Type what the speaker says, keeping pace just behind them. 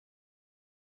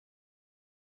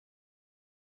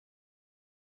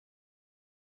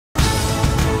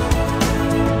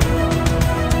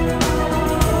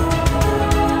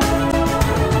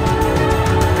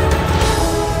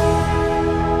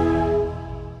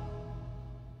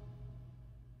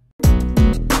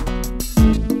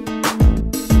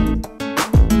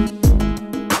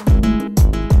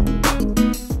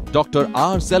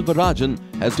Dr.R.Selvarajan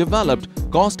has developed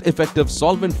cost-effective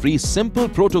solvent-free simple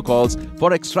protocols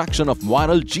for extraction of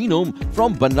viral genome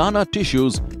from banana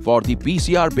tissues for the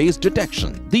PCR-based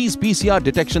detection. These PCR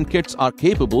detection kits are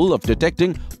capable of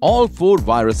detecting all 4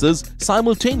 viruses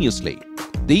simultaneously.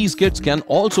 These kits can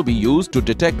also be used to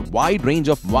detect a wide range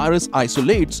of virus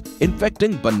isolates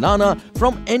infecting banana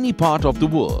from any part of the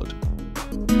world.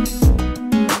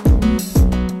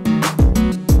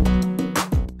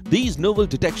 These novel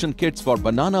detection kits for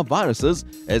banana viruses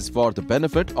is for the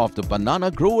benefit of the banana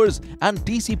growers and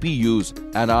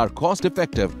TCPUs and are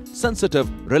cost-effective, sensitive,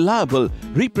 reliable,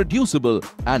 reproducible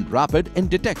and rapid in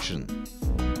detection.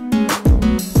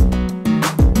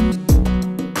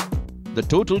 The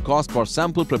total cost for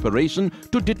sample preparation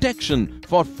to detection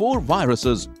for 4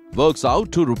 viruses works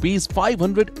out to Rs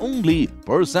 500 only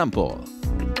per sample.